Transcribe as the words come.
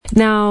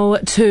Now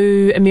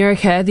to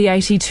America, the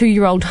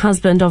 82-year-old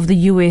husband of the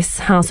US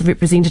House of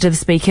Representatives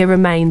Speaker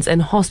remains in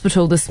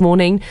hospital this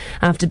morning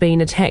after being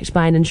attacked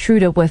by an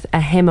intruder with a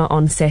hammer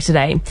on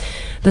Saturday.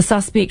 The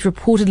suspect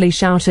reportedly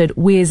shouted,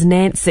 "Where's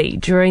Nancy?"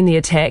 during the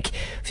attack,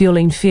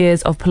 fueling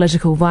fears of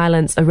political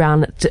violence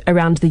around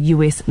the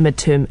US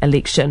midterm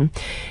election.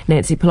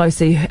 Nancy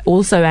Pelosi,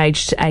 also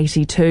aged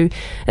 82,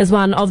 is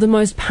one of the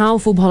most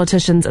powerful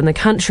politicians in the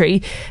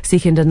country,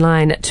 second in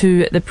line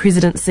to the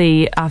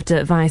presidency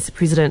after Vice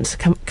President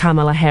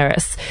Kamala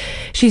Harris.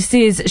 She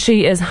says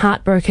she is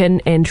heartbroken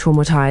and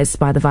traumatised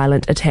by the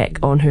violent attack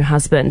on her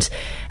husband.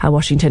 Our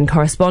Washington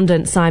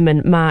correspondent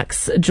Simon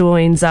Marks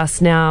joins us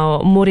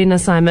now. Morena,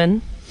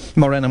 Simon.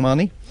 Morena,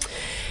 Māni.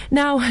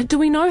 Now, do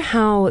we know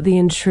how the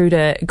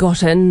intruder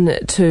got in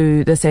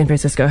to the San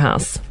Francisco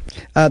house?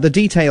 The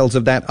details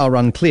of that are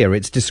unclear.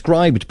 It's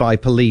described by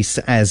police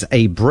as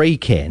a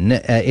break-in.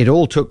 It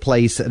all took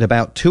place at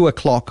about 2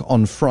 o'clock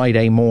on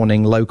Friday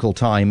morning local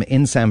time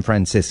in San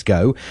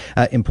Francisco.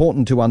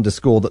 Important to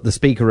underscore that the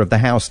Speaker of the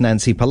House,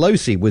 Nancy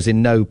Pelosi, was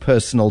in no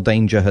personal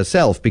danger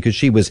herself because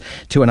she was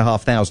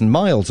 2,500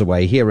 miles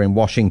away here in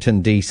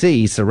Washington,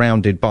 D.C.,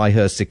 surrounded by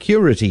her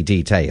security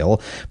detail.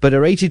 But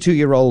her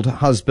 82-year-old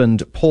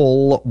husband,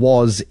 Paul,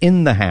 was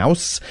in the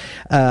house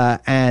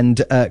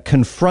and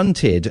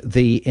confronted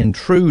the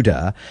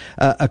intruder,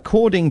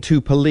 according to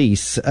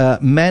police,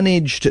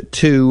 managed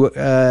to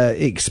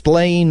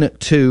explain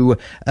to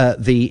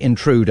the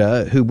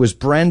intruder, who was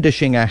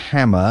brandishing a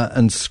hammer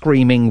and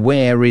screaming,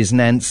 "Where is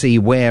Nancy?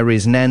 Where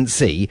is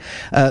Nancy?"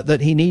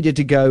 That he needed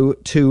to go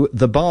to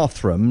the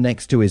bathroom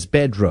next to his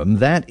bedroom.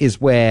 That is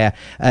where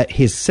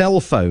his cell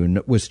phone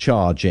was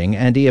charging,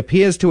 and he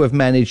appears to have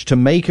managed to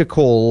make a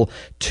call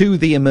to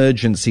the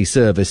emergency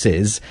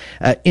services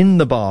in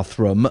the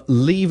bathroom,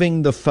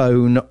 leaving the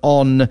phone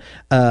on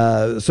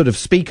sort of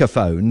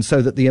speakerphone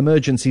so that the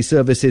emergency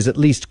services at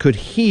least could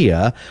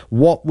hear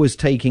what was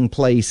taking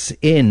place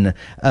in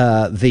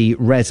the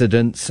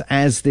residence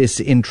as this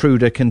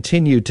intruder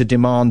continued to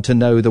demand to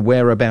know the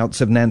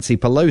whereabouts of Nancy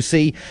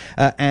Pelosi.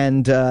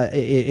 And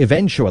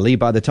eventually,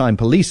 by the time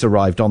police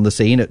arrived on the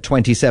scene at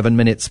 27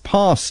 minutes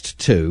past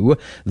 2,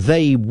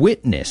 they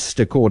witnessed,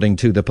 according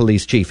to the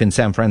police chief in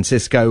San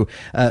Francisco,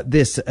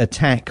 this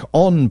attack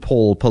on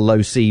Paul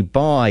Pelosi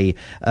by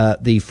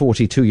the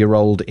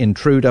 42-year-old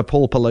intruder.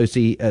 Paul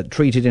Pelosi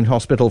treated in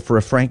hospital for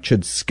a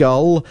fractured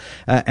skull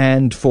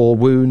and for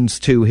wounds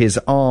to his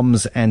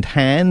arms and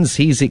hands.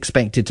 He's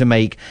expected to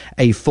make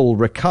a full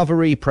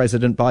recovery.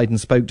 President Biden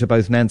spoke to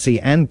both Nancy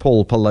and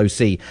Paul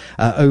Pelosi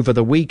over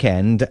the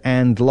weekend,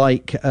 and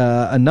like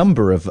a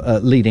number of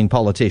leading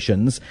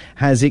politicians,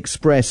 has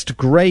expressed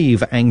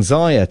grave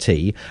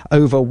anxiety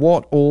over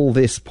what all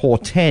this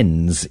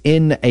portends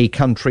in a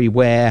country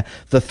where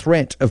the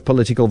threat of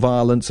political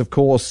violence, of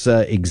course,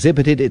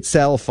 exhibited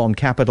itself on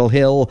Capitol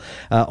Hill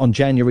on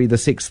January the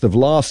 6th of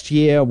last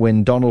year,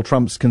 when Donald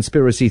Trump's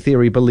conspiracy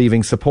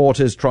theory-believing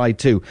supporters tried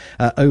to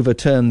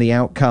overturn the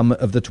outcome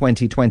of the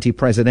 2020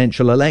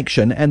 presidential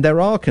election. And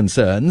there are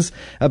concerns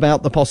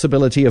about the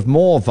possibility of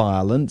more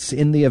violence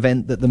in the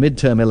event that the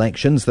midterm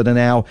elections that are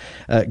now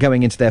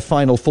going into their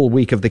final full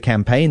week of the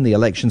campaign, the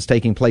elections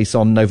taking place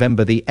on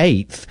November the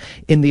 8th,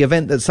 in the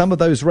event that some of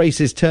those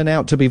races turn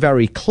out to be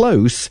very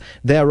close,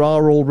 there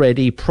are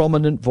already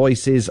prominent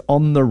voices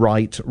on the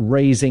right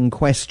raising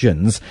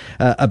questions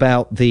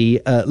about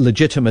the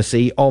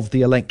legitimacy of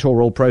the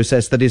electoral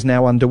process that is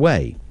now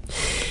underway.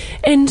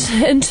 And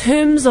in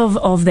terms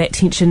of that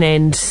tension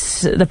and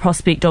the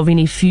prospect of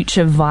any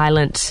future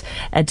violent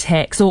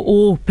attacks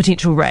or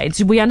potential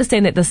raids, we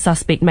understand that the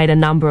suspect made a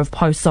number of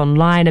posts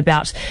online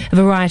about a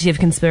variety of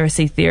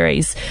conspiracy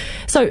theories.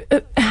 So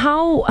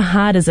how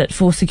hard is it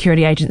for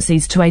security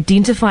agencies to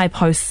identify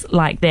posts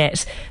like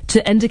that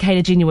to indicate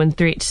a genuine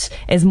threat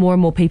as more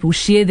and more people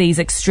share these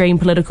extreme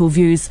political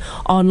views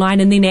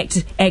online and then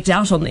act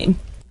out on them?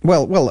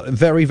 Well,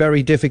 very,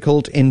 very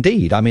difficult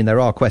indeed. I mean,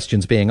 there are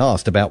questions being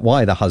asked about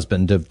why the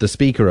husband of the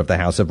Speaker of the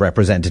House of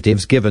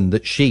Representatives, given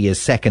that she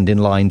is second in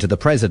line to the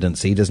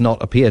presidency, does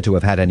not appear to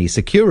have had any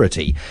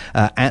security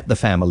at the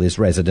family's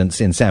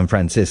residence in San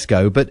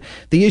Francisco. But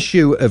the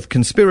issue of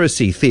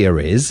conspiracy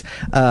theories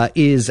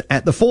is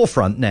at the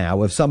forefront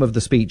now of some of the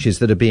speeches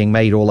that are being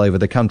made all over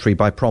the country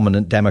by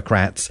prominent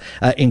Democrats,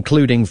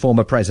 including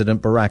former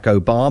President Barack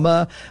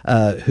Obama,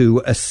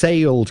 who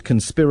assailed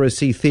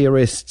conspiracy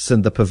theorists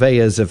and the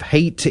purveyors of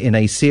hate in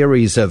a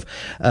series of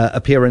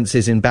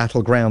appearances in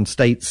battleground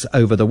states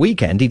over the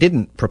weekend. He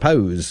didn't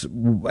propose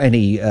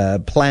any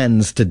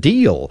plans to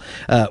deal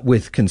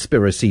with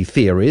conspiracy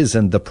theories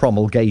and the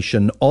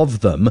promulgation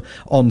of them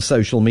on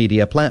social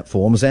media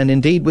platforms. And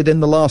indeed, within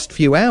the last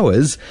few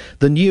hours,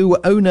 the new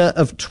owner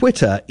of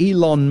Twitter,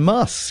 Elon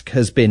Musk,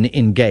 has been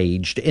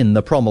engaged in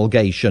the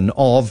promulgation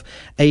of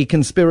a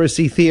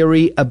conspiracy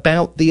theory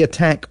about the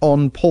attack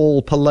on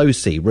Paul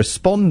Pelosi,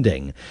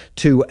 responding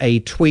to a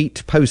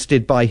tweet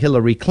posted by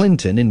Hillary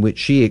Clinton, in which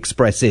she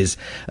expresses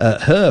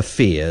her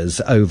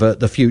fears over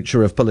the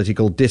future of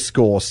political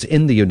discourse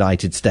in the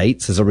United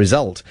States as a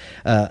result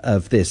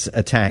of this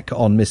attack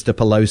on Mr.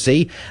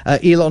 Pelosi.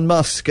 Elon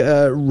Musk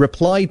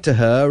replied to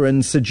her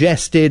and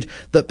suggested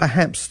that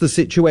perhaps the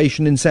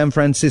situation in San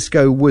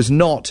Francisco was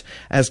not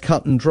as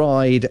cut and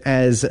dried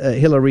as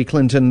Hillary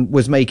Clinton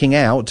was making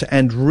out,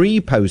 and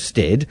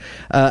reposted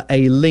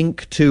a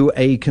link to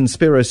a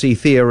conspiracy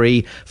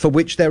theory for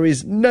which there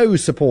is no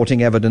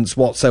supporting evidence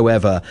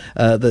whatsoever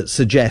that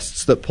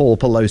suggests that Paul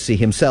Pelosi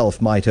himself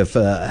might have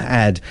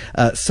had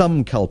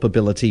some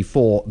culpability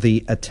for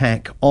the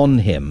attack on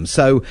him.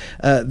 So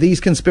these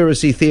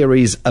conspiracy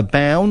theories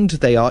abound.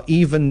 They are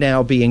even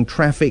now being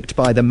trafficked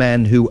by the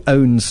man who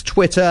owns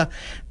Twitter,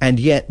 and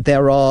yet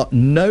there are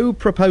no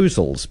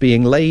proposals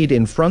being laid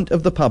in front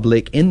of the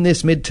public in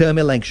this midterm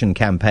election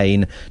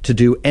campaign to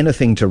do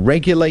anything to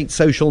regulate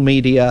social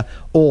media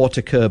or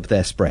to curb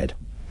their spread.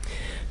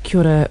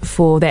 Kia ora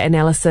for that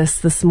analysis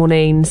this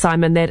morning,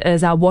 Simon. That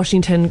is our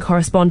Washington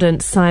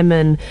correspondent,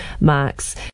 Simon Marks.